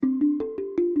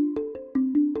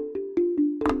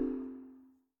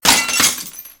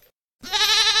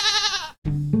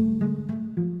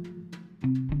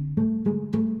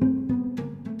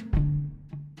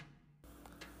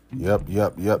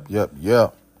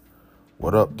Yep.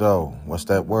 What up, though? What's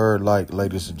that word like,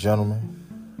 ladies and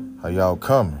gentlemen? How y'all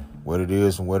coming? What it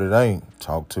is and what it ain't.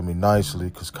 Talk to me nicely,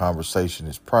 because conversation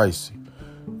is pricey.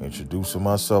 Introducing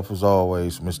myself as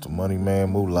always, Mr. Moneyman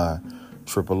Moolah,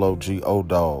 Triple OG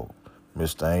O-Dog.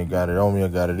 Mr. I ain't got it on me, I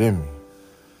got it in me.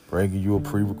 Bringing you a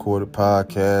pre-recorded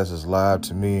podcast as live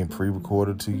to me and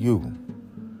pre-recorded to you.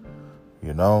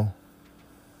 You know?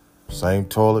 Same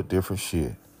toilet, different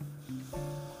shit.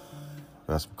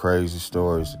 Got some crazy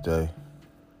stories today.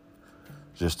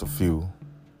 Just a few.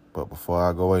 But before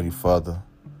I go any further,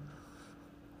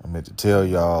 I meant to tell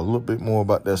y'all a little bit more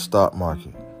about that stock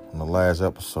market on the last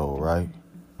episode, right?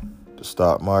 The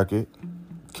stock market,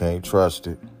 can't trust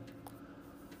it.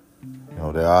 You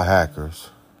know, there are hackers,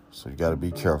 so you got to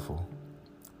be careful.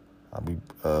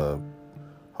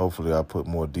 Hopefully I'll put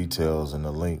more details in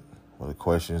the link where the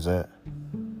question's at,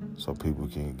 so people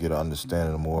can get an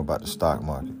understanding more about the stock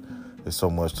market. There's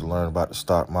so much to learn about the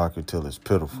stock market till it's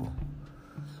pitiful.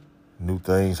 New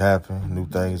things happen, new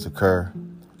things occur.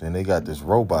 Then they got this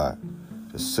robot,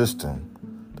 this system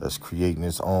that's creating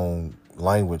its own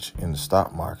language in the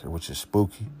stock market, which is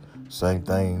spooky. Same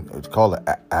thing, it's called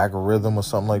an algorithm or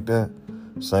something like that.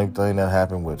 Same thing that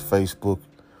happened with Facebook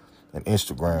and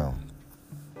Instagram,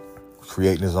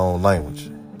 creating its own language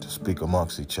to speak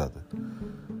amongst each other.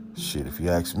 Shit, if you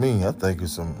ask me, I think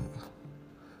it's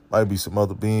might be some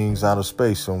other beings out of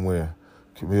space somewhere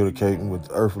communicating with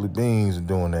earthly beings and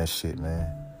doing that shit,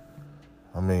 man.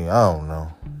 I mean, I don't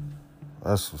know.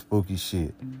 That's some spooky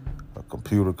shit. A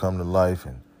computer come to life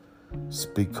and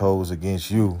speak codes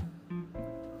against you.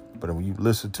 But when you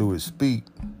listen to it speak,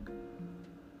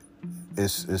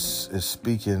 it's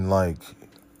speaking like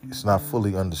it's not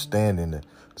fully understanding it.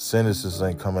 Sentences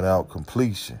ain't coming out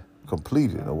completed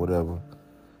or whatever.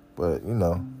 But, you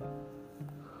know,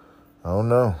 I don't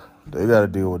know. They got to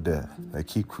deal with that. They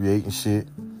keep creating shit.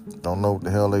 Don't know what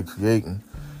the hell they creating.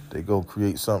 They go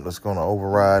create something that's going to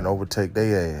override and overtake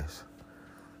their ass.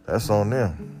 That's on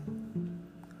them.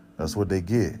 That's what they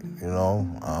get, you know.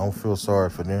 I don't feel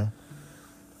sorry for them.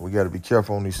 We got to be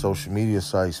careful on these social media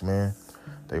sites, man.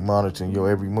 They monitoring your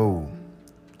every move.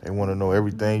 They want to know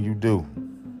everything you do.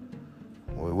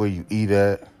 Where you eat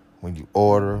at, when you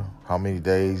order, how many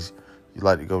days you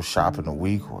like to go shopping a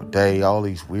week or a day. All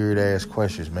these weird-ass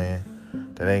questions, man,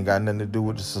 that ain't got nothing to do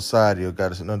with the society or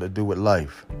got nothing to do with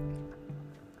life.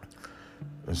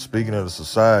 And speaking of the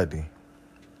society,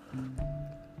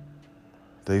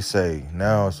 they say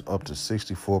now it's up to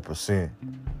 64%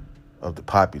 of the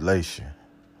population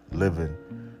living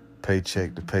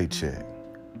paycheck to paycheck.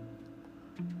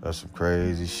 That's some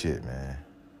crazy shit, man.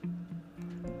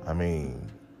 I mean,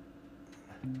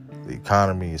 the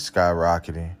economy is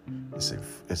skyrocketing.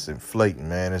 It's inflating,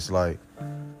 man. It's like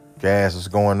gas is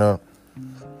going up.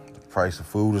 The price of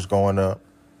food is going up.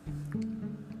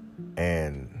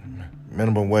 And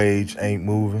minimum wage ain't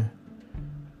moving.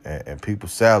 And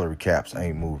people's salary caps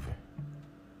ain't moving.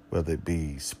 Whether it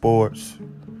be sports,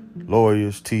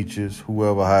 lawyers, teachers,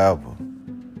 whoever, however.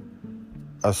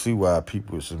 I see why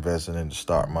people is investing in the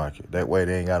stock market. That way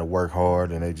they ain't got to work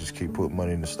hard and they just keep putting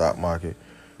money in the stock market.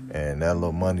 And that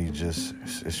little money it's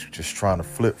just trying to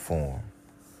flip for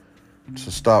them. So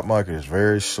the stock market is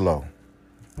very slow.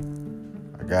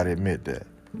 I got to admit that.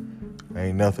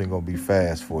 Ain't nothing going to be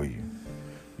fast for you.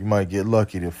 You might get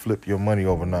lucky to flip your money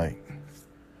overnight.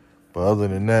 But other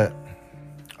than that,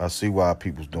 I see why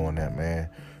people's doing that, man.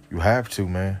 You have to,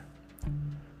 man.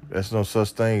 There's no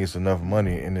such thing as enough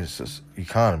money in this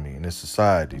economy, in this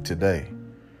society today.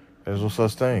 There's no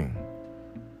such thing.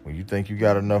 When you think you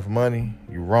got enough money,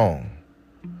 you're wrong.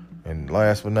 And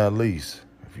last but not least,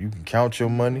 if you can count your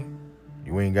money,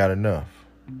 you ain't got enough.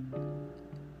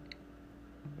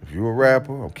 If you're a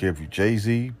rapper, I don't care if you're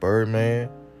Jay-Z, Birdman,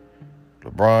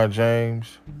 LeBron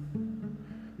James,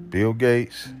 Bill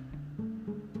Gates,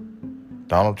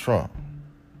 Donald Trump,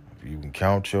 if you can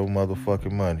count your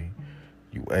motherfucking money,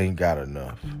 you ain't got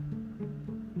enough.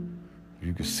 If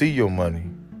you can see your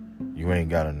money, you ain't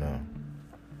got enough.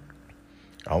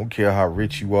 I don't care how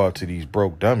rich you are to these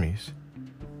broke dummies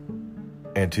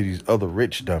and to these other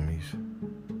rich dummies,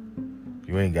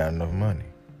 you ain't got enough money.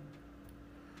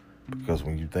 Because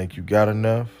when you think you got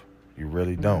enough, you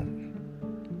really don't.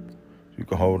 You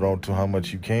can hold on to how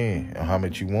much you can and how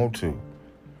much you want to,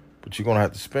 but you're going to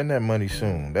have to spend that money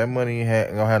soon. That money ain't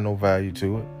going to have no value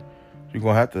to it. You're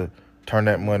going to have to turn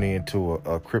that money into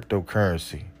a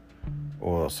cryptocurrency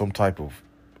or some type of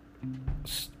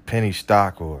penny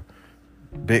stock or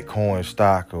Bitcoin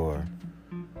stock or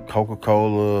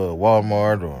Coca-Cola or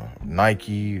Walmart or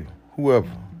Nike,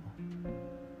 whoever.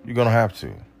 You're going to have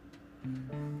to.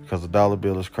 because the dollar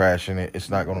bill is crashing. It's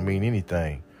not going to mean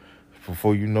anything.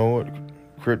 Before you know it,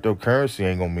 cryptocurrency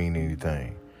ain't going to mean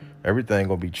anything. Everything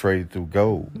going to be traded through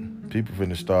gold. People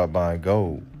finna start buying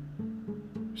gold,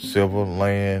 silver,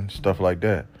 land, stuff like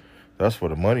that. That's where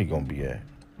the money going to be at.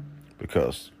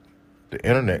 Because the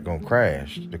internet going to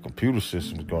crash. The computer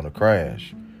system is going to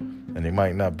crash. And there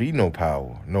might not be no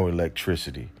power, no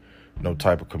electricity, no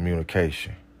type of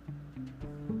communication.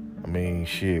 I mean,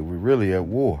 shit, we're really at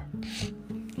war.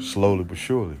 Slowly but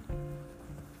surely.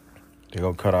 They're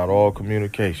going to cut out all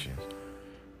communications.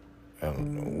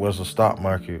 And what's a stock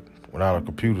market without a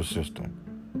computer system?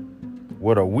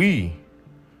 What are we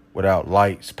without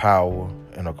lights, power,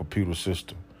 and a computer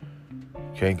system?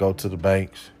 Can't go to the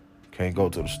banks. Can't go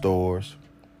to the stores.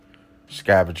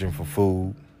 Scavenging for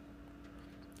food.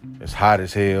 It's hot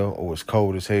as hell or it's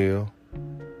cold as hell.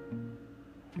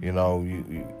 You know,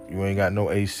 you ain't got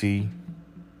no AC,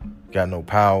 got no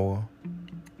power,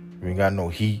 you ain't got no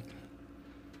heat.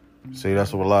 See,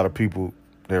 that's what a lot of people,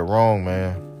 they're wrong,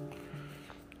 man.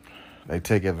 They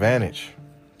take advantage.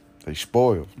 They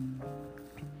spoil.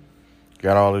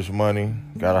 Got all this money,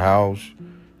 got a house,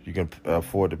 you can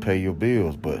afford to pay your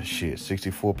bills, but shit,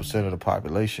 64% of the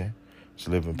population is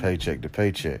living paycheck to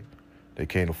paycheck. They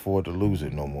can't afford to lose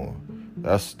it no more.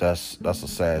 That's a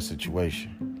sad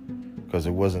situation. Because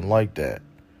it wasn't like that.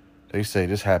 They say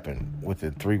this happened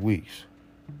within 3 weeks.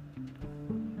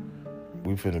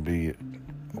 We finna be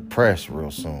oppressed real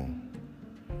soon.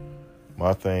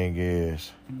 My thing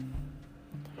is,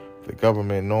 the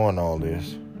government knowing all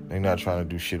this, they not trying to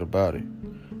do shit about it.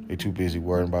 They too busy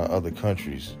worrying about other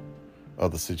countries,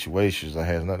 other situations that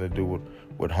has nothing to do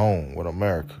with home, with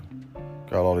America.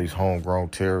 Got all these homegrown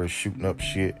terrorists shooting up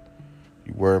shit.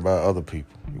 You worry about other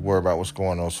people. You worry about what's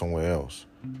going on somewhere else.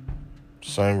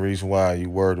 Same reason why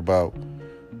you worried about,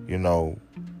 you know,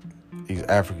 these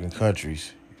African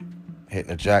countries hitting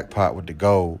a jackpot with the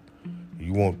gold.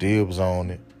 You want dibs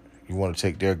on it. You want to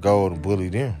take their gold and bully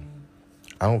them.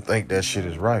 I don't think that shit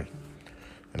is right.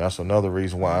 And that's another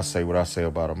reason why I say what I say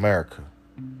about America.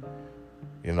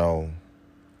 You know,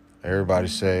 everybody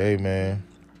say, hey, man,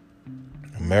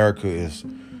 America is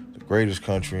the greatest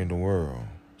country in the world.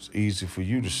 It's easy for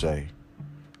you to say,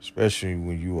 especially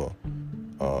when you are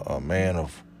a man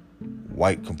of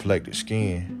white complected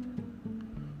skin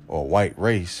or white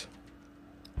race,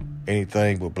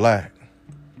 anything but black.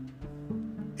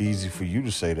 Easy for you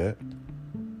to say that.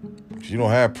 'Cause you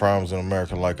don't have problems in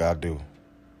America like I do.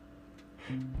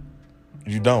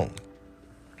 You don't.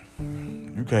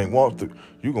 You can walk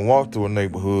through a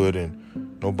neighborhood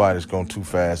and nobody's going too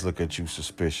fast look at you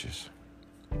suspicious.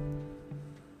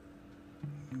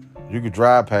 You could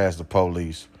drive past the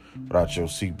police without your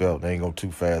seatbelt. They ain't going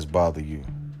too fast bother you.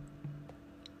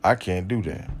 I can't do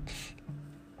that.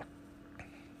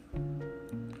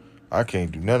 I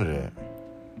can't do none of that.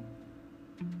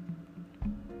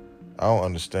 I don't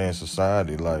understand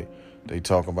society. Like, they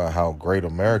talk about how great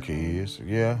America is.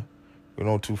 Yeah, we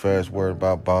don't too fast worry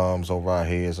about bombs over our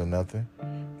heads or nothing.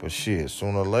 But shit,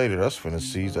 sooner or later, that's finna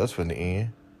cease. That's finna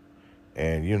end.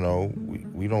 And, you know,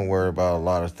 we don't worry about a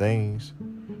lot of things.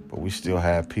 But we still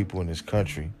have people in this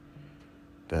country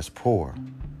that's poor,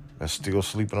 that's still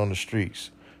sleeping on the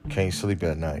streets, can't sleep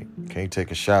at night, can't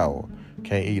take a shower,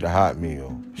 can't eat a hot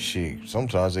meal. Shit,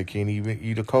 sometimes they can't even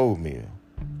eat a cold meal.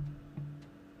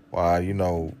 Why, you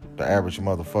know, the average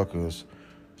motherfuckers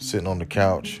sitting on the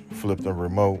couch, flipping the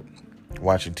remote,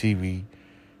 watching TV,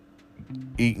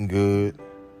 eating good.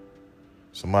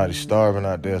 Somebody's starving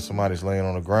out there. Somebody's laying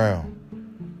on the ground.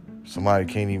 Somebody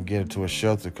can't even get into a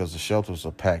shelter because the shelters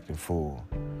are packed and full.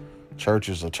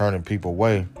 Churches are turning people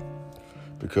away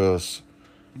because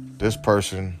this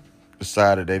person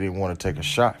decided they didn't want to take a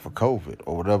shot for COVID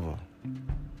or whatever.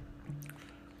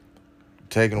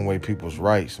 Taking away people's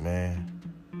rights, man.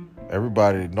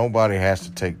 Nobody has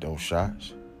to take those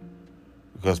shots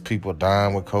because people are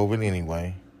dying with COVID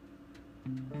anyway.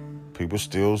 People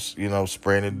still, you know,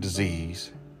 spreading the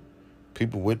disease.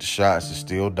 People with the shots are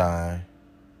still dying,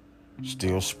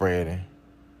 still spreading.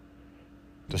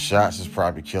 The shots is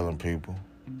probably killing people.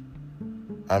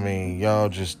 I mean, y'all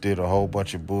just did a whole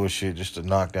bunch of bullshit just to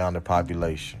knock down the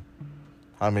population.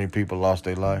 How many people lost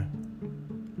their life?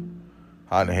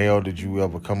 How in the hell did you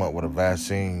ever come up with a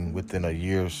vaccine within a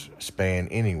year's span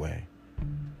anyway?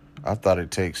 I thought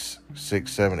it takes 6,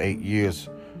 7, 8 years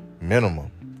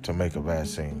minimum to make a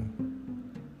vaccine.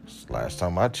 Last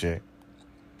time I checked.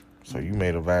 So you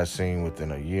made a vaccine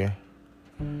within a year?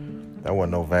 That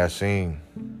wasn't no vaccine.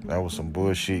 That was some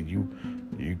bullshit you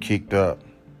kicked up.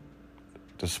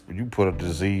 You put a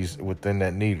disease within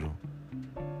that needle.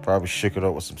 Probably shook it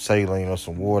up with some saline or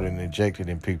some water and injected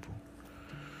in people.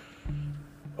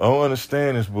 I don't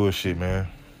understand this bullshit, man.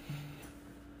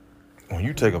 When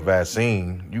you take a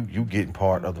vaccine, you getting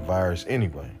part of the virus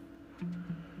anyway.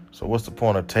 So what's the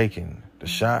point of taking the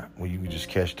shot when you can just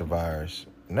catch the virus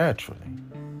naturally?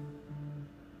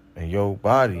 And your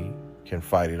body can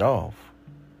fight it off.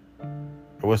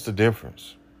 What's the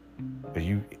difference? Are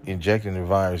you injecting the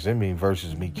virus in me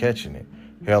versus me catching it?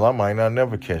 Hell, I might not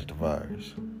never catch the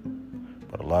virus.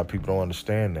 But a lot of people don't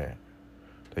understand that.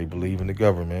 They believe in the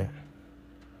government.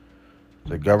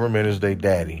 The government is their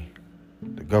daddy.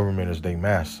 The government is their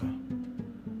master.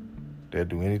 They'll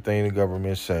do anything the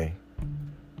government say.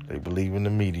 They believe in the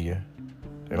media.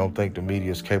 They don't think the media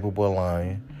is capable of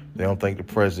lying. They don't think the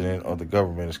president or the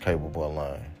government is capable of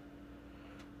lying.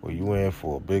 Well, you in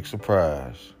for a big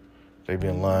surprise. They've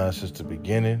been lying since the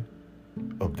beginning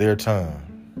of their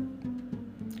time.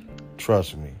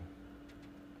 Trust me.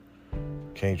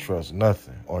 Can't trust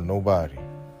nothing or nobody.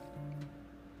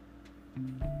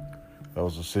 That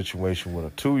was a situation with a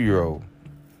 2-year-old.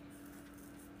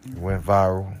 It went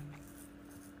viral.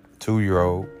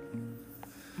 2-year-old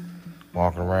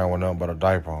walking around with nothing but a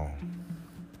diaper on.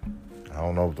 I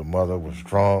don't know if the mother was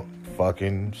drunk,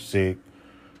 fucking, sick,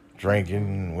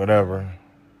 drinking, whatever,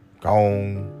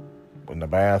 gone, in the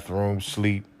bathroom,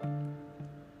 sleep.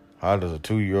 How does a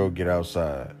 2-year-old get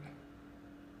outside?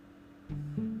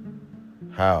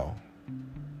 How?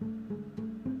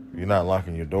 You're not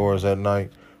locking your doors at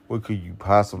night. What could you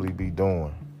possibly be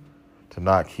doing to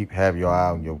not have your eye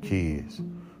on your kids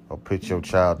or put your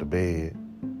child to bed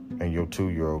and your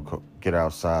 2-year-old get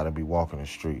outside and be walking the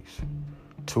streets?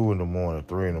 2 in the morning,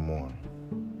 3 in the morning.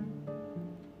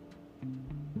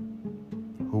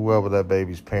 Whoever that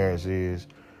baby's parents is,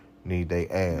 need they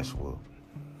ass whooped.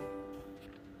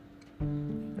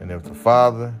 And if the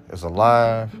father is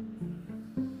alive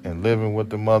and living with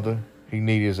the mother, he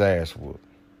need his ass whooped.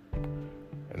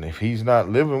 And if he's not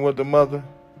living with the mother,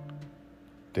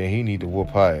 then he need to whoop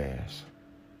her ass.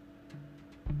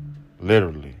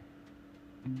 Literally.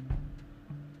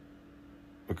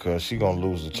 Because she gonna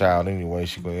lose the child anyway.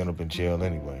 She gonna end up in jail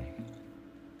anyway.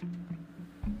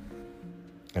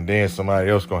 And then somebody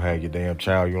else gonna have your damn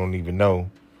child you don't even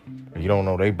know. You don't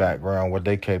know their background, what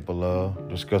they capable of.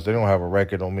 Just because they don't have a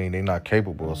record don't mean they're not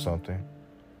capable of something.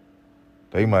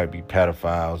 They might be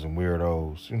pedophiles and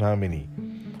weirdos. You know how many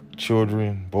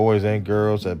children, boys and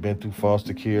girls, that have been through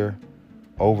foster care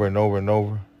over and over and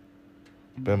over,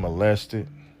 been molested,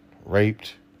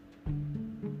 raped,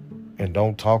 and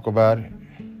don't talk about it.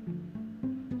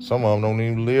 Some of them don't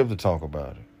even live to talk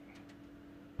about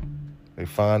it. They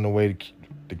find a way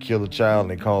to kill a child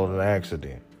and they call it an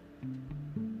accident.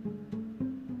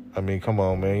 I mean, come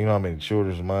on, man. You know how many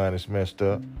children's mind is messed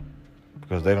up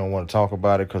because they don't want to talk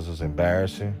about it because it's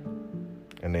embarrassing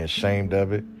and they're ashamed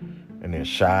of it and they're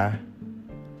shy.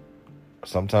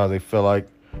 Sometimes they feel like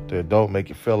the adult make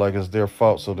it feel like it's their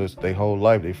fault, so this their whole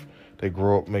life they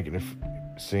grow up making it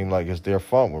seem like it's their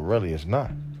fault, when really it's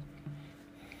not.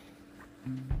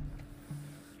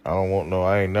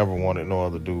 I ain't never wanted no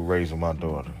other dude raising my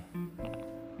daughter.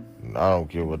 I don't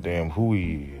give a damn who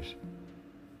he is.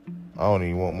 I don't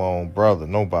even want my own brother,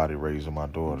 nobody raising my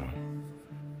daughter.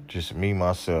 Just me,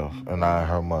 myself, and I,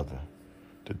 her mother.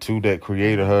 The two that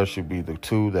created her should be the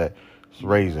two that's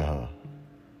raising her.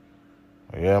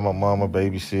 Yeah, my mama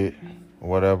babysit or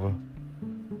whatever,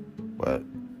 but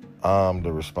I'm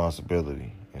the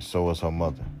responsibility, and so is her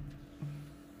mother.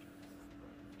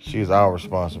 She is our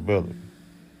responsibility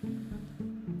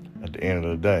at the end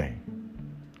of the day.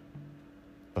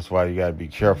 That's why you gotta be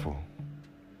careful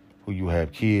who you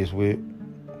have kids with.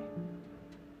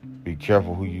 Be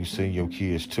careful who you send your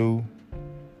kids to.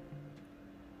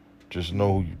 Just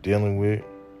know who you're dealing with.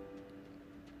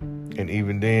 And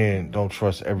even then, don't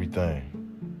trust everything.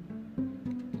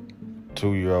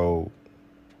 2-year-old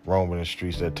roaming the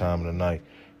streets that time of the night.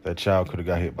 That child could have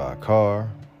got hit by a car,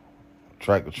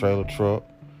 tractor trailer truck.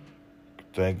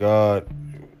 Thank God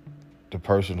the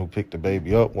person who picked the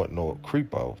baby up wasn't no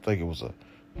creepo. I think it was a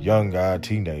young guy,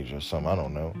 teenager or something. I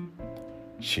don't know.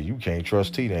 Shit, you can't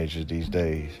trust teenagers these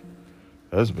days.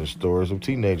 There's been stories of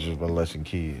teenagers molesting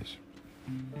kids.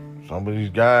 Some of these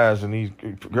guys and these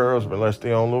girls molest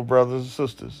their own little brothers and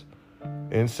sisters.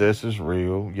 Incest is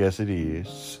real. Yes, it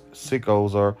is.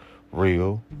 Sickos are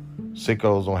real.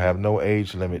 Sickos don't have no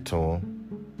age limit to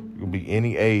them. You can be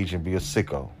any age and be a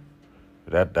sicko.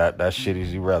 That shit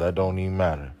is irrelevant. That don't even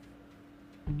matter.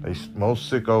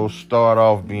 Most sickos start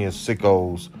off being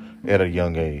sickos at a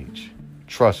young age.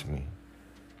 Trust me.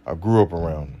 I grew up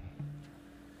around them.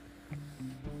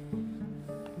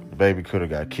 The baby could have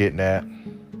got kidnapped,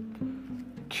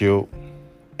 killed,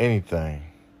 anything.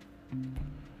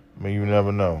 I mean, you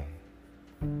never know.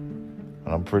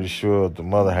 And I'm pretty sure if the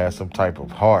mother had some type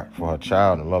of heart for her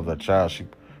child and loved that child, she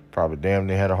probably damn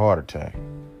near had a heart attack.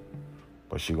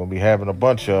 But she gonna be having a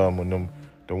bunch of them when them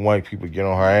white people get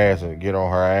on her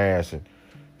ass and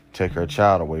take her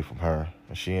child away from her,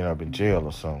 and she end up in jail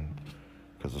or something.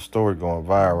 Cause the story going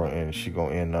viral, and she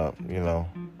gonna end up,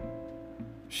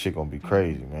 shit gonna be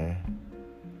crazy, man.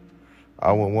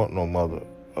 I wouldn't want no mother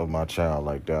of my child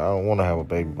like that. I don't want to have a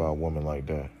baby by a woman like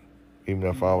that. Even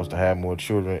if I was to have more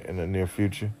children in the near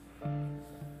future,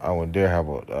 I wouldn't dare have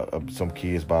some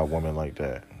kids by a woman like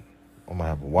that. I'm gonna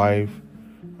have a wife,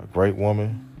 a great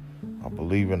woman. I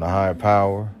believe in a higher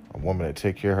power, a woman that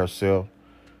take care of herself.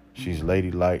 She's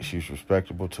ladylike. She's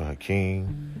respectable to her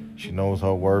king. She knows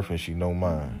her worth, and she know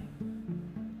mine.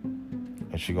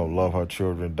 And she gonna love her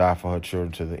children, die for her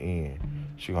children to the end.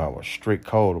 She gonna have a strict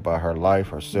code about her life,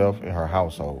 herself, and her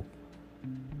household.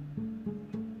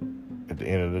 At the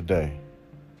end of the day,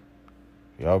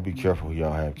 y'all be careful who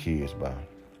y'all have kids by.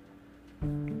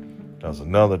 There's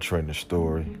another trending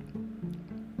story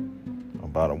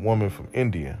about a woman from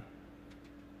India.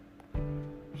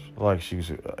 Like she was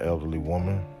an elderly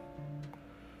woman.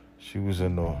 She was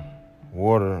in the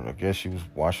water. I guess she was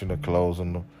washing her clothes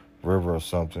in the river or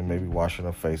something, maybe washing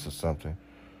her face or something.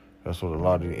 That's what a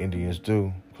lot of the Indians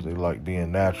do, because they like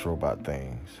being natural about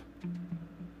things.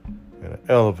 And an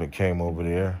elephant came over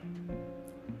there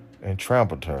and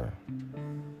trampled her.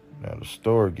 Now the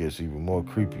story gets even more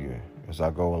creepier as I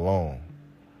go along.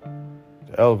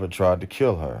 The elephant tried to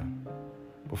kill her.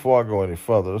 Before I go any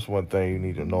further, there's one thing you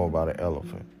need to know about an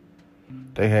elephant.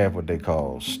 They have what they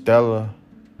call stellar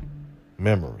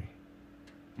memory.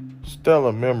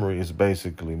 Stellar memory is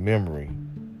basically memory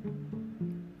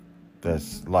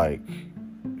that's like,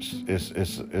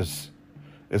 it's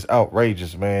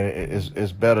outrageous, man.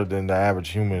 It's better than the average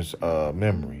human's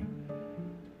memory.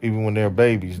 Even when they're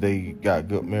babies, they got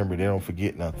good memory. They don't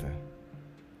forget nothing.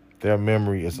 Their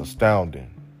memory is astounding.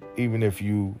 Even if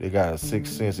they got a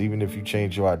sixth sense, even if you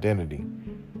change your identity,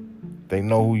 they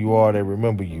know who you are, they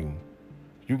remember you.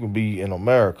 You can be in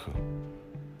America.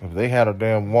 If they had a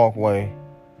damn walkway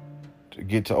to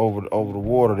get to over the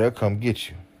water, they'll come get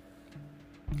you.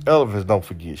 Elephants don't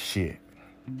forget shit.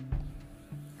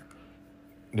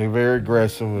 They're very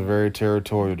aggressive and very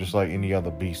territorial, just like any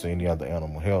other beast or any other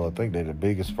animal. Hell, I think they're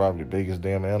probably the biggest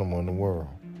damn animal in the world.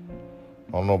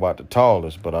 I don't know about the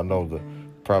tallest, but I know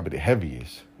probably the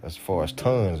heaviest as far as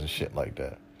tons and shit like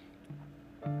that.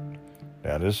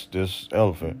 Now, this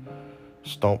elephant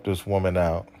stomped this woman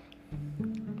out.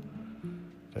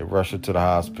 They rushed her to the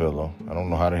hospital. I don't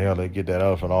know how the hell they get that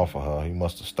elephant off of her. He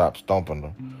must have stopped stomping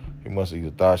her. He must have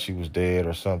either thought she was dead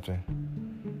or something.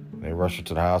 They rushed her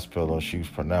to the hospital. She was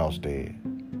pronounced dead.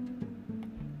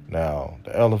 Now,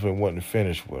 the elephant wasn't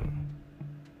finished with her.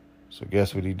 So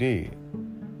guess what he did?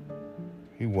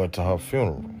 He went to her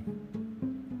funeral.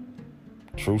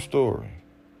 True story.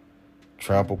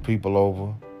 Trampled people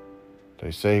over.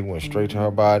 They say he went straight to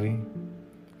her body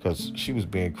because she was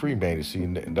being cremated. See,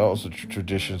 and those are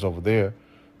traditions over there.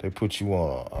 They put you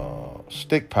on a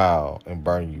stick pile and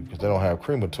burn you because they don't have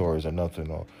crematories or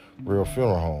nothing or real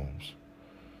funeral homes.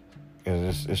 And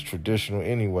it's traditional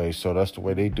anyway, so that's the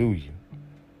way they do you.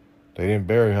 They didn't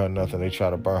bury her or nothing. They tried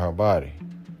to burn her body.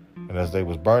 And as they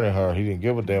was burning her, he didn't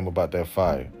give a damn about that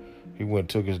fire. He went and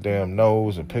took his damn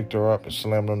nose and picked her up and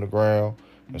slammed her on the ground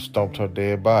and stomped her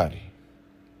dead body.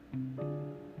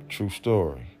 True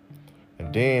story.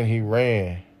 And then he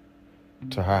ran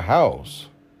to her house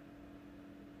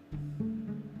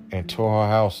and tore her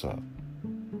house up.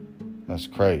 That's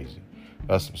crazy.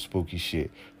 That's some spooky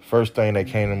shit. First thing that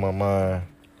came to my mind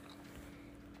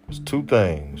was two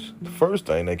things. The first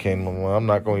thing that came to my mind, I'm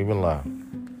not going to even lie.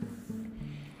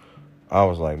 I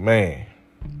was like, man,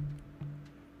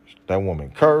 that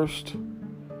woman cursed,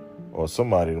 or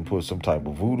somebody done put some type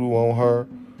of voodoo on her,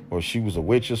 or she was a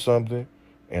witch or something,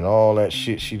 and all that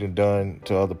shit she done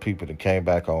to other people that came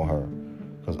back on her.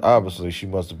 Because obviously she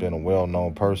must have been a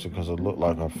well-known person because it looked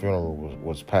like her funeral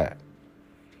was packed.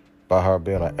 By her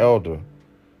being an elder,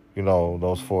 you know,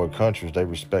 those foreign countries, they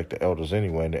respect the elders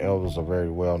anyway, and the elders are very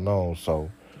well-known. So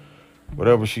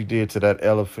whatever she did to that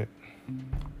elephant,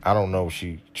 I don't know if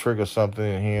she triggered something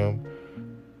in him,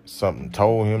 something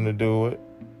told him to do it.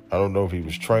 I don't know if he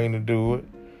was trained to do it.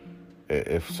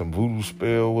 If some voodoo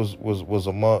spell was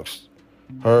amongst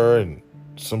her and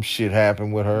some shit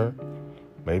happened with her.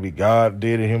 Maybe God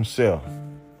did it himself.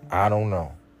 I don't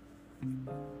know.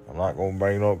 I'm not going to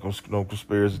bring no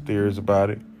conspiracy theories about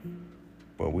it.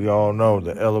 But we all know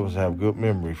that elephants have good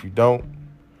memory. If you don't,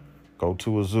 go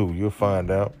to a zoo. You'll find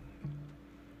out.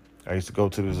 I used to go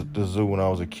to the zoo when I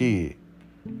was a kid.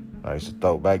 I used to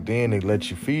throw back then. They let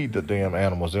you feed the damn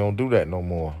animals. They don't do that no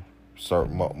more.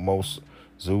 Most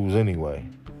zoos anyway.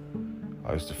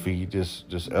 I used to feed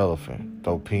this elephant,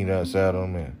 throw peanuts at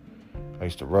him, and I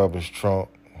used to rub his trunk.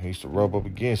 He used to rub up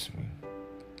against me.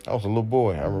 I was a little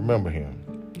boy. I remember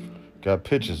him. Got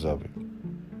pictures of it.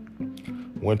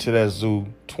 Went to that zoo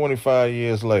 25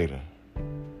 years later.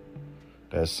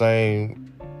 That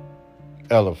same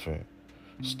elephant,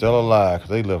 still alive,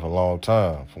 because they live a long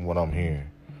time from what I'm hearing.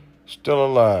 Still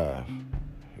alive.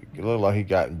 It looked like he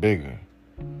gotten bigger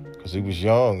because he was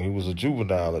young. He was a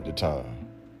juvenile at the time.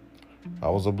 I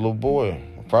was a little boy.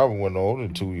 I probably wasn't older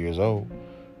than 2 years old.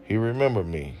 He remembered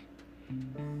me.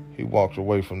 He walked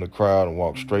away from the crowd and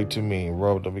walked straight to me and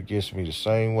rubbed up against me the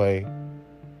same way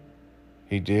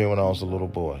he did when I was a little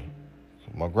boy.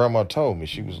 My grandma told me,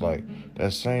 she was like,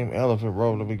 that same elephant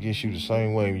rubbed up against you the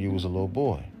same way when you was a little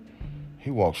boy.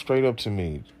 He walked straight up to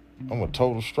me. I'm a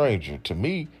total stranger. To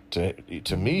me,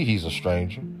 he's a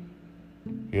stranger.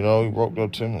 You know, he walked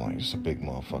up to me like, it's a big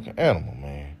motherfucking animal,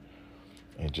 man.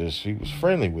 And he was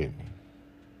friendly with me.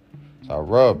 So I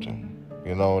rubbed him,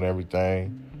 and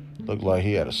everything. Looked like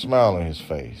he had a smile on his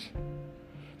face.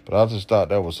 But I just thought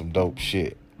that was some dope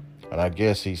shit. And I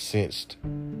guess he sensed,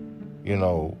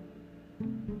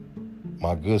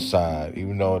 my good side.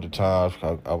 Even though at the time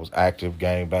I was active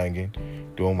gang banging,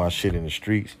 doing my shit in the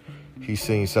streets. He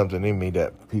seen something in me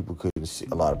that people couldn't see.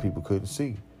 A lot of people couldn't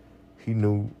see. He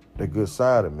knew the good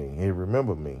side of me. He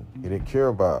remembered me. He didn't care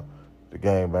about the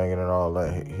gang banging and all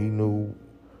that. He knew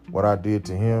what I did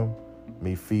to him,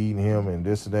 me feeding him and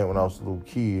this and that when I was a little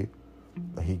kid.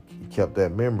 He kept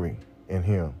that memory in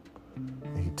him.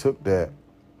 And he took that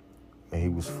and he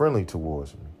was friendly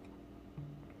towards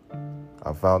me.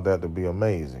 I found that to be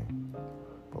amazing.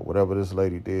 But whatever this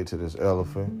lady did to this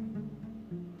elephant,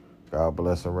 God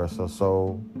bless and rest her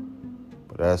soul,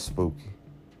 but that's spooky.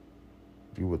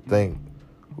 You would think,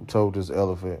 who told this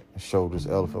elephant and showed this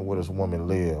elephant where this woman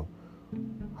lived,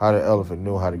 how the elephant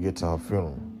knew how to get to her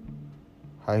funeral,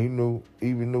 how he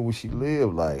even knew where she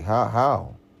lived, like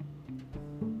how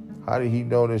did he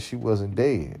know that she wasn't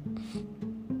dead?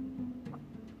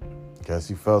 Guess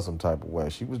he felt some type of way.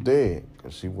 She was dead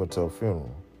because she went to her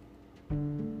funeral.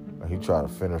 And he tried to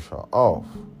finish her off.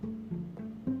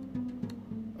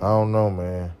 I don't know,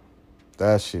 man.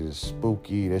 That shit is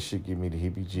spooky. That shit give me the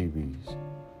heebie-jeebies.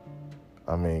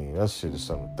 I mean, that shit is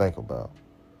something to think about.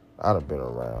 I'd have been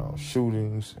around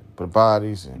shootings and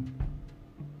bodies and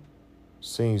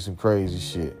seen some crazy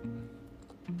shit.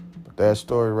 But that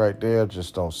story right there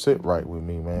just don't sit right with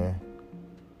me, man.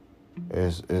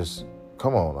 It's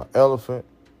come on, an elephant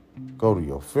go to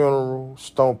your funeral,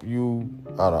 stomp you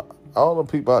out of all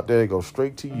the people out there, go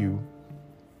straight to you.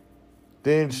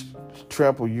 Then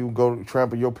trample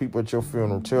your people at your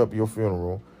funeral, tear up your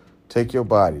funeral, take your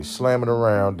body, slam it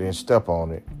around, then step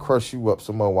on it, crush you up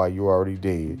some more while you're already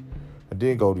dead, and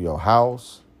then go to your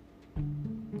house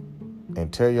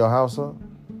and tear your house up?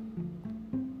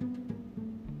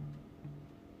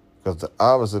 Because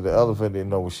obviously the elephant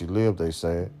didn't know where she lived, they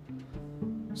said.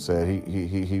 Said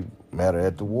he met her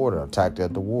at the water, attacked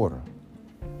at the water.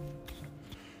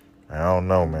 I don't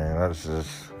know, man. That's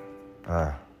just...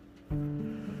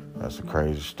 that's a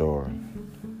crazy story.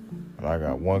 And I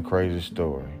got one crazy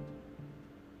story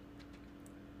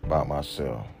about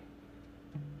myself.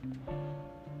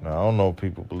 Now, I don't know if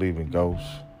people believe in ghosts,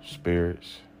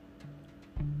 spirits,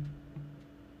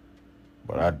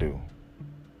 but I do.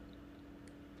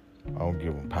 I don't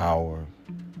give them power.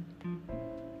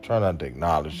 Try not to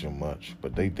acknowledge them much,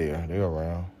 but they're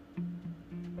around.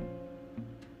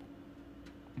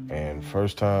 And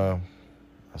first time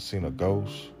I seen a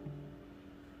ghost,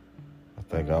 I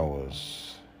think I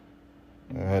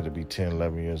had to be 10,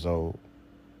 11 years old.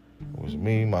 It was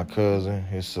me, my cousin,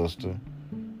 his sister,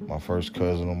 my first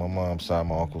cousin on my mom's side,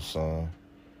 my uncle's son,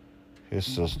 his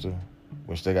sister,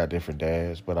 which they got different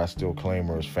dads, but I still claim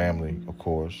her as family, of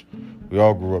course. We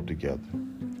all grew up together.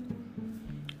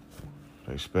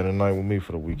 They spent the night with me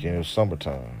for the weekend. It was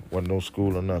summertime. Wasn't no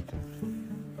school or nothing.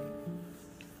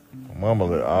 My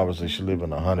mama, obviously, she lived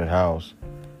in a haunted house.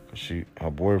 Her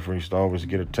boyfriend used to always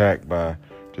get attacked by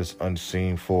this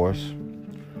unseen force.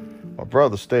 My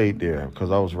brother stayed there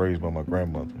because I was raised by my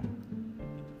grandmother.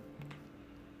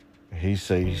 He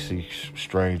say he sees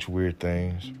strange, weird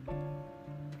things.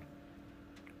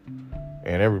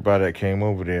 And everybody that came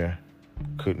over there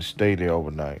couldn't stay there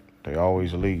overnight. They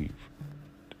always leave.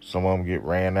 Some of them get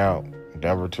ran out,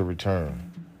 never to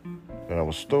return. And there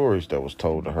was stories that was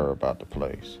told to her about the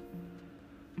place.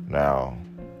 Now,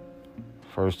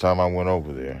 first time I went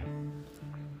over there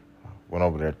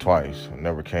twice and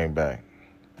never came back.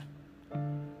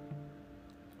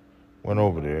 Went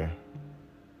over there,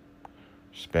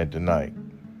 spent the night.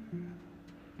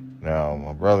 Now,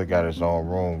 my brother got his own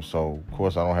room, so of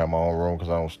course I don't have my own room because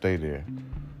I don't stay there.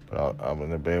 But I'm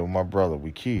in the bed with my brother.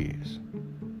 We kids.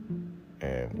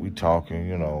 And we talking,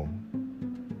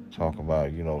 talking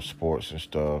about, sports and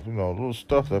stuff. Little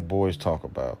stuff that boys talk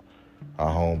about.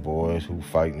 Our homeboys, who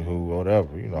fighting who,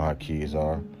 whatever. You know how kids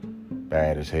are.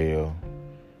 Bad as hell.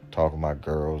 Talking about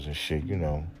girls and shit,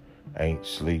 Ain't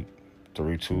sleep.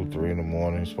 3 in the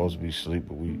morning. Supposed to be asleep,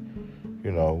 but we,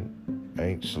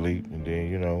 ain't sleep. And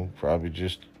then, probably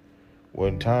just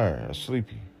wasn't tired or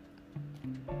sleepy.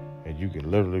 And you can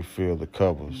literally feel the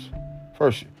covers.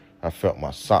 First, I felt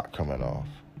my sock coming off.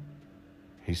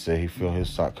 He said he felt his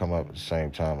sock come up at the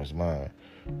same time as mine.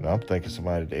 Now I'm thinking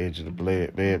somebody at the edge of the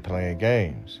bed playing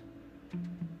games.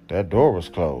 That door was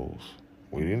closed.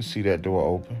 We didn't see that door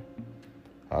open.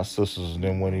 Our sisters and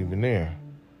them weren't even there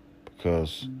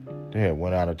because they had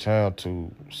went out of town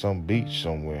to some beach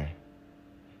somewhere.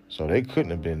 So they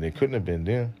couldn't have been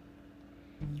them.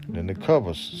 Then the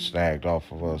covers snagged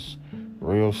off of us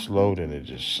real slow, then it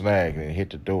just snagged and hit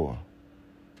the door.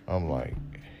 I'm like,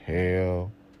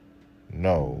 hell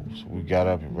no. So we got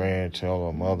up and ran, tell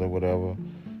her mother, whatever.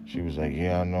 She was like,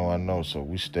 yeah, I know. So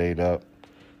we stayed up.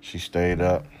 She stayed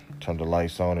up, turned the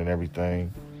lights on and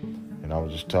everything. And I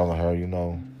was just telling her,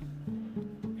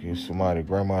 get somebody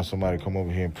come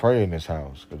over here and pray in this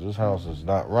house. Because this house is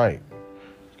not right.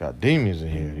 It's got demons in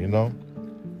here,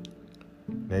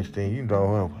 Next thing you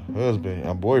know, her husband,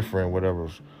 her boyfriend, whatever,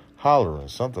 was hollering.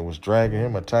 Something was dragging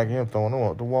him, attacking him, throwing him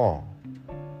up the wall.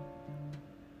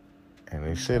 And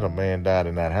they said a man died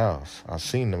in that house. I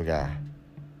seen the guy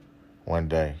one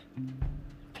day.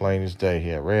 Plain as day. He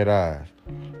had red eyes.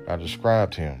 I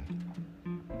described him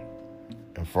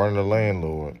in front of the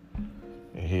landlord.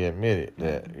 And he admitted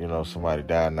that, somebody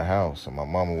died in the house. And my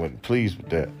mama wasn't pleased with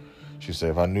that. She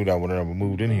said, if I knew that, I would have never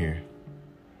moved in here.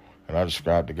 And I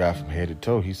described the guy from head to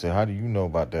toe. He said, how do you know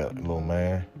about that, little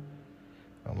man?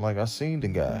 I'm like, I seen the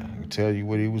guy. I can tell you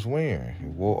what he was wearing. He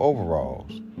wore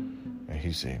overalls. And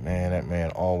he said, man, that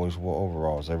man always wore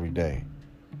overalls every day.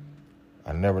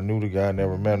 I never knew the guy,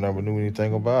 never met him, never knew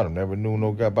anything about him. Never knew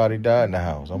nobody died in the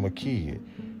house. I'm a kid.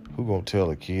 Who gonna tell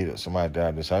a kid that somebody died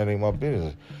in this house? It ain't my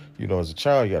business. As a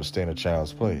child, you got to stay in a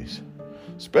child's place.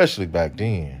 Especially back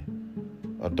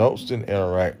then. Adults didn't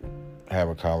interact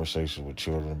having conversations with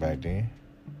children back then.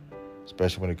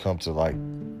 Especially when it comes to,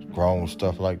 grown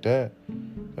stuff like that.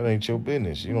 That ain't your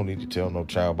business. You don't need to tell no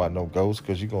child about no ghosts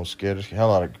because you're going to scare the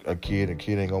hell out of a kid, and a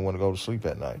kid ain't going to want to go to sleep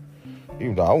at night.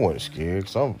 Even though I wasn't scared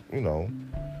because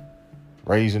I'm,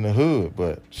 raised in the hood.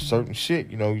 But certain shit,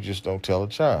 you just don't tell a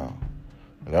child.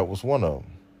 And that was one of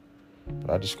them.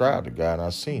 But I described the guy and I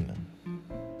seen him.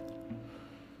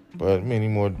 But many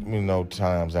more,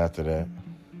 times after that,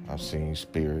 I've seen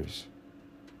spirits.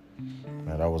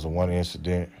 Now, that was one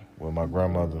incident where my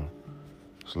grandmother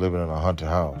was living in a haunted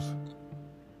house.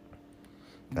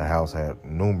 That house had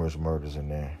numerous murders in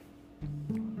there.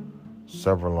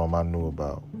 Several of them I knew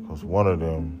about. Because one of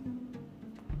them,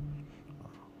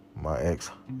 my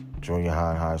ex-junior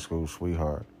high school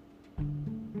sweetheart,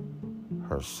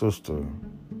 her sister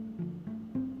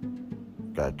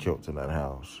got killed in that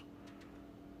house.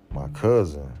 My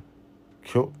cousin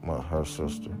killed her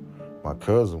sister. My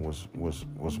cousin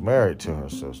was married to her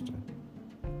sister.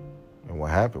 And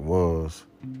what happened was,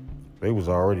 they was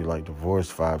already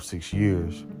divorced 5-6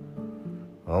 years.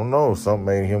 I don't know, something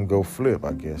made him go flip,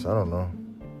 I guess. I don't know.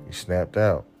 He snapped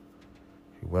out.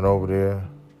 He went over there.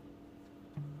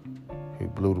 He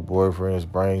blew the boyfriend's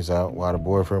brains out while the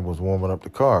boyfriend was warming up the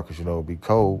car. Because, it'd be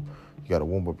cold. You got to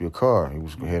warm up your car. He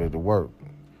was headed to work.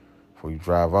 Before you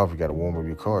drive off, you got to warm up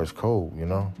your car. It's cold,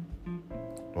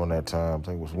 During that time, I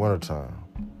think it was wintertime.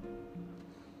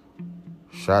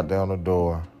 Shot down the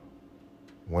door.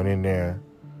 Went in there.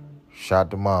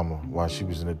 Shot the mama while she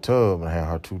was in the tub and had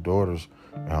her 2 daughters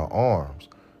in her arms.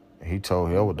 And he told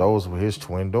her those were his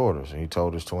twin daughters. And he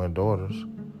told his twin daughters,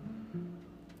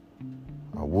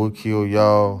 I would kill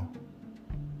y'all,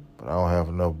 but I don't have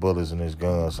enough bullets in this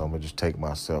gun, so I'm going to just take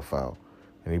myself out.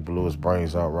 And he blew his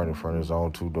brains out right in front of his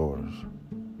own 2 daughters.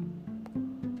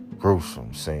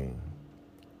 Gruesome scene.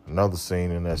 Another scene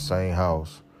in that same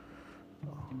house.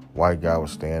 White guy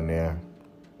was standing there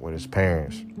with his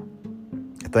parents.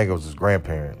 I think it was his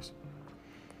grandparents.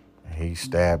 He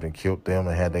stabbed and killed them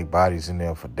and had their bodies in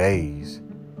there for days.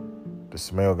 The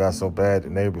smell got so bad the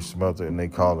neighbors smelled it and they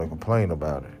called and complained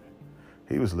about it.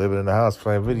 He was living in the house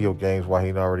playing video games while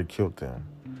he'd already killed them.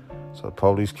 So the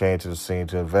police came to the scene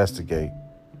to investigate.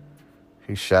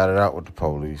 He shot it out with the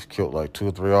police, killed 2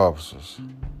 or 3 officers.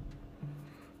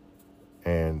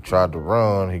 and tried to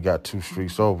run. He got 2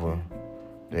 streets over.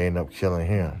 They ended up killing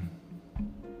him.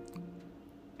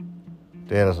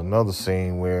 Then there's another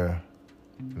scene where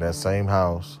in that same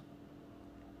house,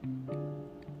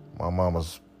 my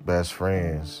mama's best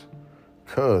friend's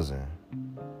cousin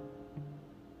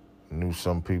knew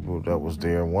some people that was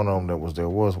there. One of them that was there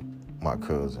was my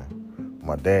cousin,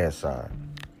 my dad's side.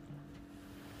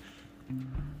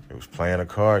 They was playing a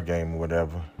card game or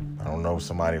whatever. I don't know if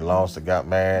somebody lost or got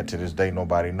mad. To this day,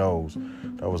 nobody knows.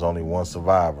 There was only one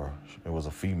survivor. It was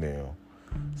a female.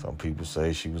 Some people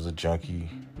say she was a junkie.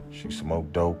 She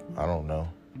smoked dope. I don't know.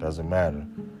 Doesn't matter.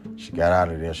 She got out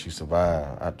of there. She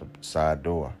survived out the side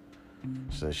door.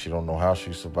 Says she don't know how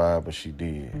she survived, but she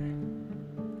did.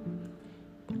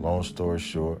 Long story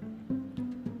short,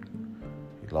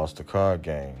 he lost the card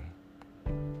game.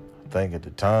 I think at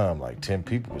the time, like 10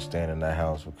 people were staying in that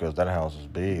house because that house was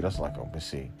big. That's like, let me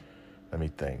see. Let me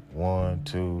think. 1,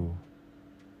 2,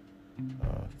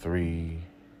 3,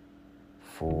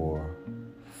 4,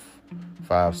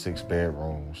 5, 6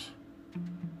 bedrooms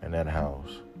in that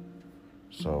house.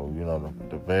 So,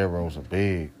 the bedrooms are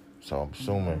big. So I'm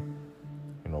assuming,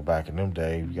 back in them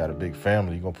days, you got a big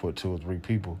family, you're going to put 2 or 3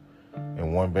 people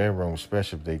in one bedroom,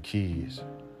 especially if they kids.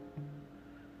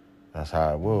 That's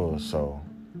how it was. So,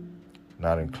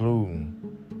 not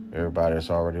including everybody that's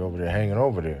already over there hanging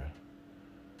over there.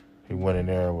 He went in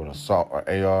there with assault or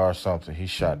AR or something. He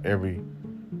shot every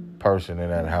person in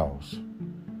that house.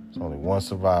 There's only one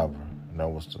survivor, and that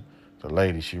was the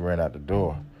lady. She ran out the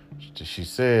door. She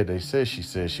said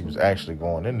she was actually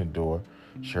going in the door.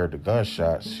 She heard the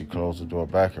gunshots. She closed the door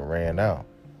back and ran out.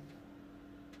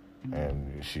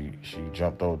 And she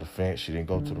jumped over the fence. She didn't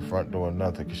go to the front door or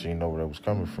nothing because she didn't know where that was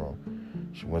coming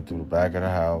from. She went through the back of the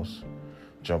house,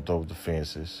 jumped over the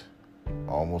fences,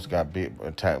 almost got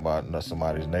attacked by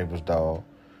somebody's neighbor's dog.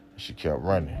 She kept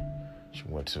running. She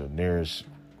went to the nearest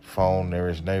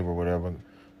neighbor, whatever,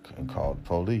 and called the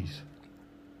police.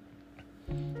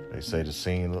 They say the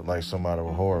scene looked like some out of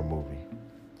a horror movie.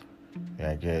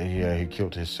 Yeah, he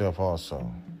killed himself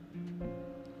also.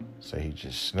 Say he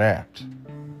just snapped.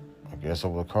 I guess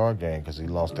over a card game because he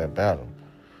lost that battle.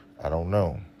 I don't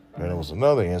know. Then there was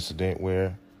another incident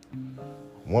where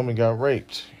a woman got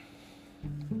raped.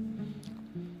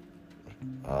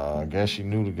 I guess she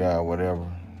knew the guy or whatever.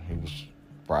 He was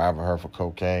bribing her for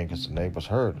cocaine because the neighbors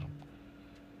heard him.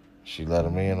 She let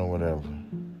him in or whatever.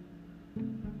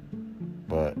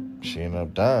 But she ended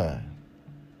up dying.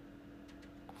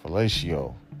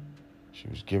 Fellatio. She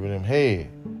was giving him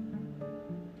head.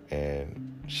 And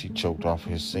she choked off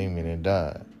his semen and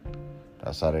died.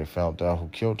 That's how they found out who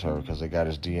killed her, because they got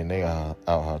his DNA out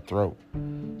her throat.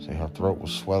 Say her throat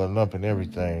was swelling up and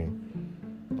everything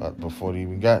but before they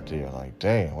even got there. Like,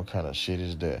 damn, what kind of shit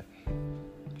is that?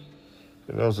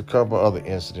 And there was a couple other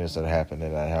incidents that happened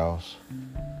in that house.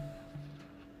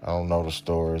 I don't know the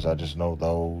stories. I just know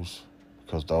those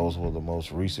because those were the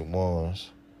most recent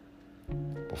ones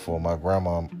before my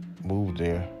grandma moved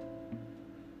there.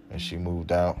 And she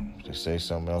moved out. They say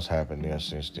something else happened there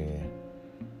since then.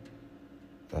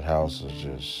 That house was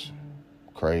just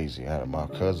crazy. I had my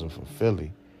cousin from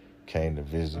Philly came to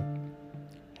visit.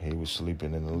 He was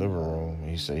sleeping in the living room.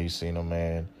 He said he seen a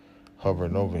man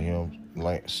hovering over him,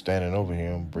 like standing over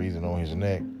him, breathing on his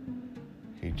neck.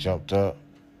 He jumped up,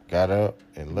 got up,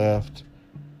 and left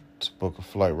to book a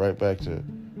flight right back to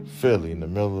Philly in the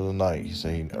middle of the night. He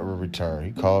said he never returned.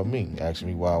 He called me, asked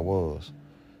me where I was.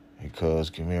 Hey, cuz,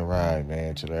 give me a ride,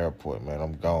 man, to the airport, man.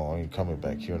 I'm gone. I ain't coming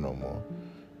back here no more.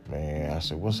 Man, I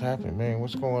said, what's happening, man?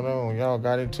 What's going on? Y'all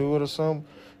got into it or something?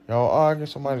 Y'all arguing?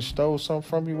 Somebody stole something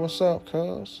from you? What's up,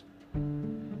 cuz?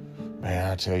 Man,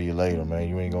 I'll tell you later, man.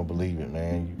 You ain't gonna believe it,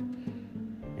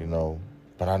 man. You know,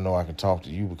 but I know I can talk to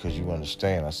you because you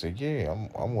understand. I said, yeah,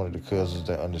 I'm one of the cousins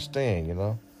that understand, you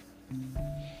know?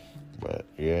 But,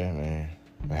 yeah, man.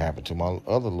 It happened to my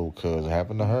other little cousin. It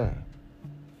happened to her.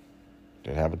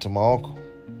 That happened to my uncle.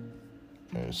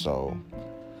 And so,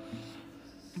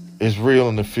 it's real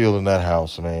in the field in that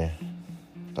house, man.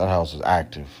 That house is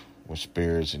active with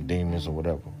spirits and demons or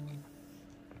whatever.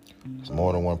 There's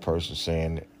more than one person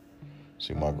saying it.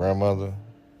 See, my grandmother,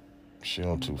 she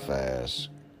don't too fast.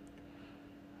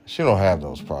 She don't have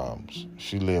those problems.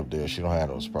 She lived there. She don't have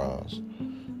those problems.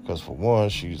 Because for one,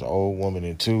 she's an old woman,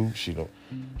 and two,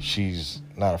 she's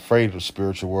not afraid of the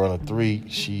spiritual world, and three,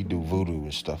 she do voodoo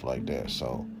and stuff like that.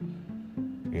 So,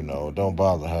 you know, don't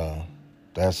bother her.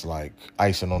 That's like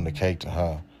icing on the cake to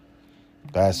her.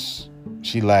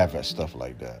 She laugh at stuff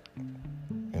like that.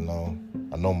 You know,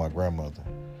 I know my grandmother.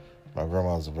 My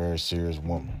grandmother's a very serious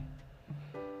woman.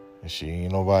 And she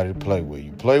ain't nobody to play with.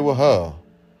 You play with her,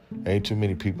 Ain't too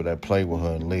many people that play with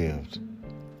her and lived.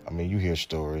 I mean, you hear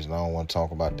stories, and I don't want to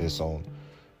talk about this on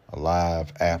a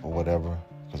live app or whatever,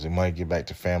 because it might get back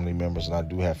to family members, and I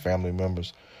do have family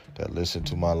members that listen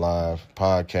to my live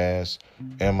podcast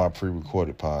and my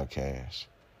pre-recorded podcast.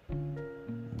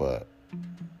 But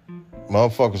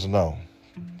motherfuckers know.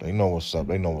 They know what's up.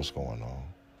 They know what's going on.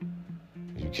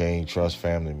 You can't trust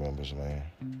family members, man.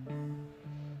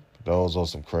 Those are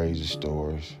some crazy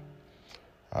stories.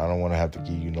 I don't want to have to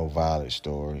give you no violent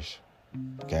stories.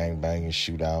 Gang banging,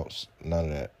 shootouts, none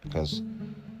of that. Because,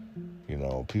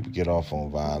 people get off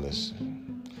on violence.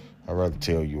 I'd rather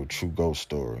tell you a true ghost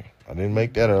story. I didn't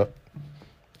make that up.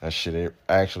 That shit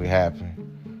actually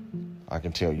happened. I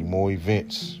can tell you more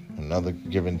events another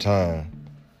given time.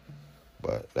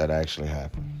 But that actually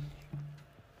happened.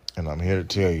 And I'm here to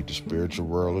tell you the spiritual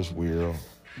world is weird,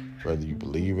 whether you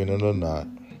believe in it or not.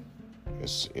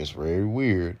 It's very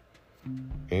weird.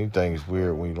 Anything is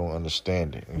weird when you don't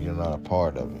understand it and you're not a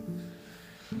part of it.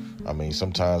 I mean,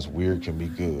 sometimes weird can be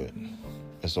good.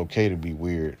 It's okay to be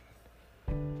weird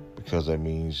because that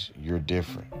means you're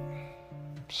different.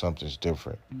 Something's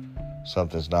different.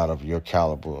 Something's not of your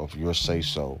caliber, of your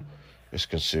say-so. It's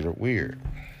considered weird.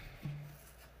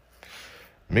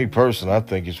 Me personally, I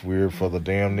think it's weird for the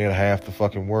damn near half the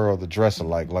fucking world to dress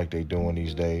alike like they doing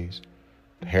these days.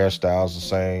 The hairstyles the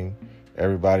same.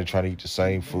 Everybody trying to eat the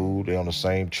same food. They on the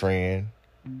same trend.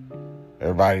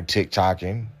 Everybody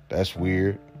TikToking. That's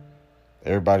weird.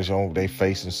 Everybody's on they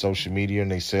facing social media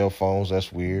and their cell phones.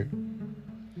 That's weird.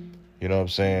 You know what I'm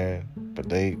saying? But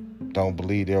they don't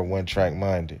believe they're one-track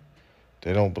minded.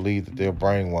 They don't believe that they're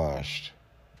brainwashed.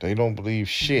 They don't believe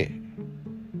shit.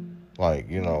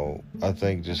 Like, I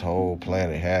think this whole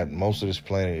planet most of this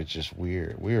planet is just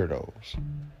weirdos.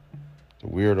 The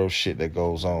weirdo shit that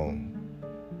goes on.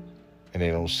 And they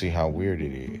don't see how weird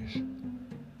it is.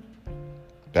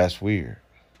 That's weird.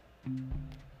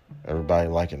 Everybody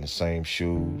liking the same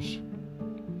shoes.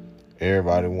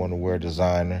 Everybody want to wear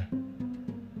designer.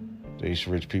 These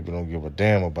rich people don't give a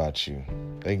damn about you.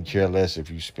 They can care less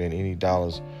if you spend any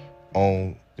dollars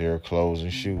on their clothes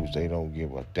and shoes. They don't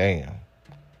give a damn.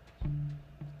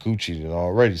 Gucci done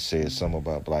already said something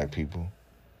about black people.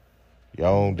 Your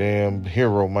own damn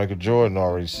hero, Michael Jordan,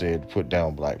 already said put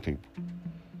down black people.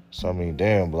 So, I mean,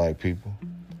 damn black people.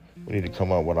 We need to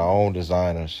come up with our own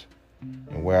designers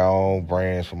and wear our own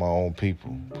brands from our own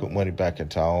people. Put money back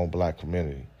into our own black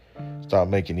community. Start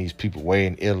making these people way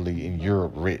in Italy and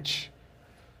Europe rich.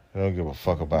 They don't give a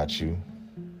fuck about you.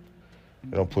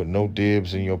 They don't put no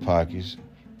dibs in your pockets.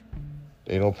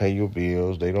 They don't pay your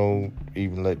bills. They don't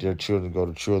even let their children go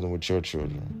to children with your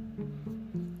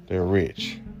children. They're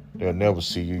rich. They'll never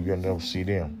see you. You'll never see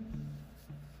them.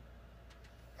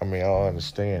 I mean, I don't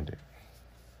understand it.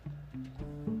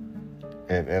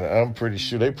 And I'm pretty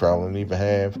sure they probably don't even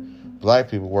have black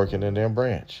people working in their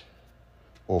branch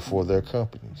or for their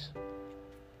companies.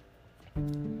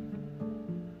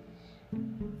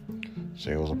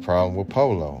 See, it was a problem with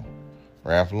Polo,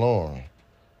 Ralph Lauren,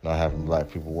 not having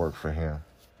black people work for him.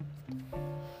 I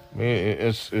mean,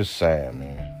 it's sad,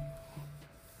 man.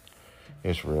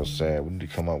 It's real sad. We need to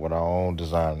come up with our own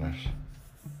designers,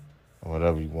 or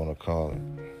whatever you want to call it.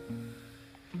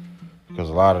 Because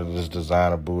a lot of this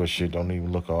designer bullshit don't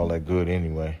even look all that good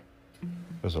anyway.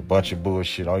 There's a bunch of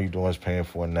bullshit. All you doing is paying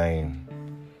for a name.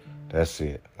 That's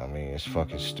it. I mean, it's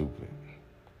fucking stupid.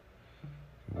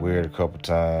 Wear it a couple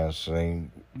times. It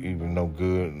ain't even no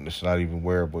good. It's not even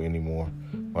wearable anymore.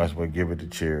 Might as well give it to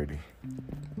charity.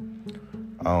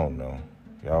 I don't know.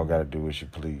 Y'all got to do as you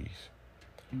please.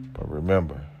 But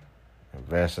remember,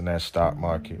 invest in that stock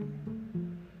market.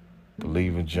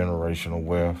 Believe in generational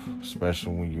wealth,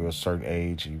 especially when you're a certain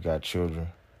age and you got children.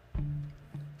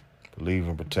 Believe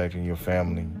in protecting your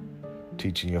family,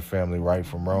 teaching your family right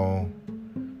from wrong,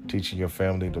 teaching your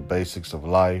family the basics of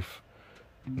life,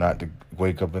 not to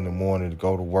wake up in the morning to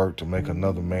go to work to make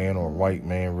another man or a white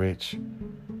man rich,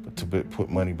 but to put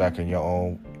money back in your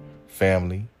own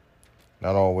family,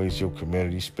 not always your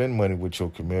community. Spend money with your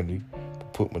community,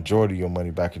 but put majority of your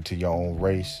money back into your own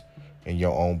race and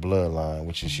your own bloodline,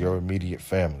 which is your immediate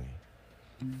family.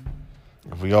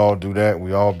 If we all do that,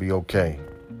 we all be okay.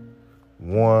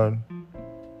 One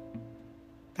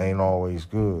ain't always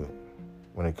good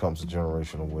when it comes to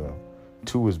generational wealth.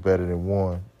 Two is better than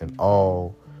one, and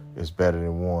all is better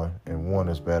than one, and one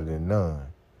is better than none.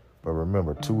 But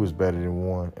remember, two is better than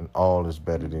one, and all is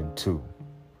better than two.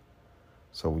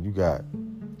 So when you got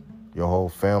your whole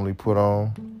family put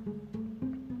on,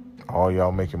 all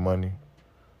y'all making money,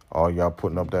 all y'all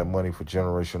putting up that money for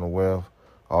generational wealth,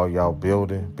 all y'all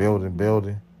building.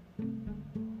 The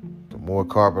more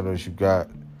carpenters you got,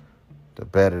 the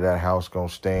better that house gonna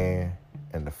stand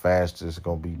and the faster it's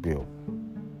gonna be built.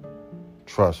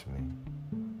 Trust me,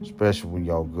 especially when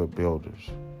y'all good builders,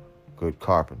 good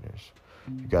carpenters.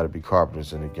 You gotta be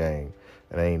carpenters in the game.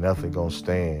 And ain't nothing gonna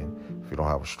stand if you don't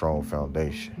have a strong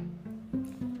foundation.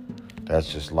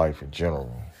 That's just life in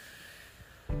general.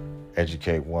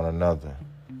 Educate one another.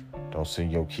 Don't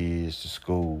send your kids to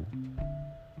school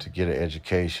to get an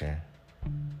education,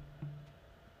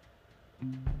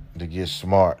 to get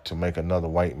smart, to make another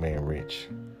white man rich.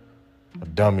 A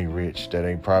dummy rich that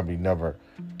ain't probably never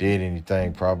did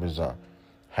anything, probably is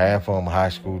half of them high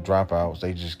school dropouts.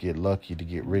 They just get lucky to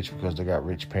get rich because they got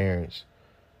rich parents.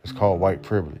 It's called white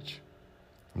privilege.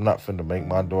 I'm not finna make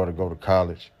my daughter go to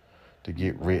college to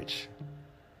get rich.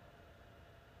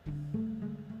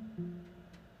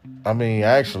 I mean,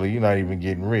 actually, you're not even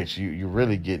getting rich. You're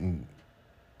really getting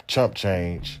chump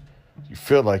change. You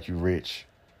feel like you're rich.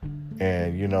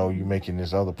 And, you're making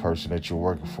this other person that you're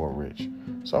working for rich.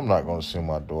 So I'm not going to send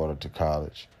my daughter to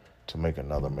college to make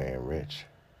another man rich.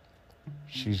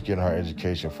 She's getting her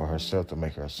education for herself to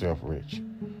make herself rich.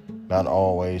 Not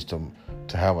always to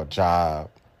have a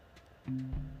job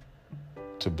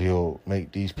to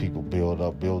make these people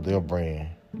build their brand.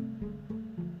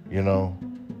 I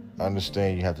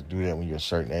understand you have to do that when you're a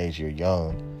certain age, you're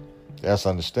young. That's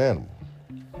understandable.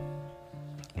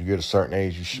 You get a certain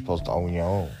age, you're supposed to own your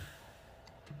own.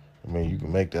 I mean, you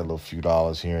can make that little few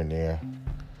dollars here and there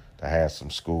to have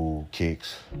some school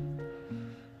kicks,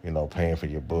 paying for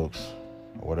your books,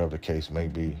 or whatever the case may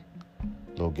be.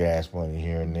 A little gas money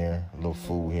here and there, a little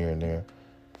food here and there.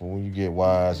 But when you get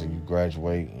wise and you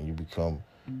graduate and you become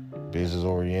business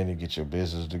oriented, get your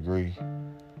business degree,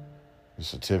 your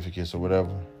certificates or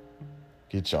whatever,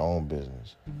 get your own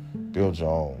business. Build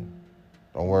your own.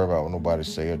 Don't worry about what nobody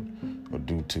say or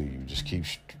do to you. Just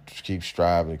keep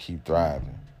striving, keep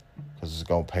thriving, because it's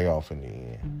going to pay off in the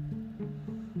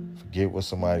end. Forget what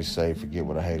somebody say. Forget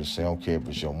what a hater say. I don't care if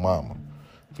it's your mama.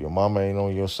 If your mama ain't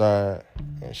on your side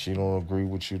and she don't agree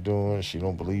with what you're doing, she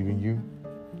don't believe in you,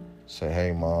 say,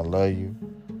 hey, Ma, I love you,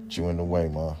 but you in the way,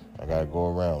 Ma. I got to go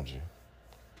around you.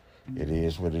 It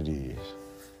is what it is.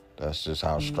 That's just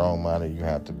how strong-minded you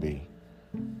have to be.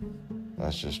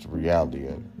 That's just the reality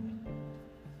of it.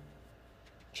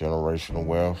 Generational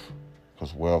wealth,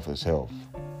 because wealth is health.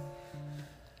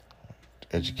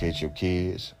 Educate your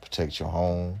kids, protect your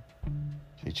home,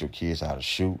 teach your kids how to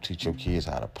shoot, teach your kids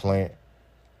how to plant,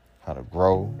 how to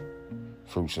grow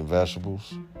fruits and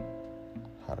vegetables,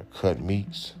 how to cut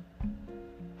meats,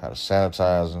 how to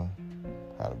sanitize them,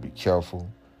 how to be careful.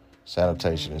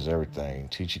 Sanitation is everything.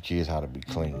 Teach your kids how to be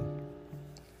clean.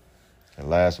 And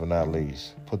last but not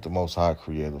least, put the Most High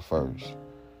Creator first.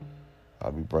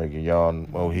 I'll be bringing y'all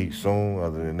more heat soon.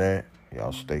 Other than that,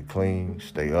 y'all stay clean,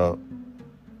 stay up,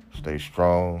 stay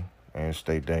strong, and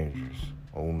stay dangerous.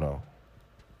 Oh no.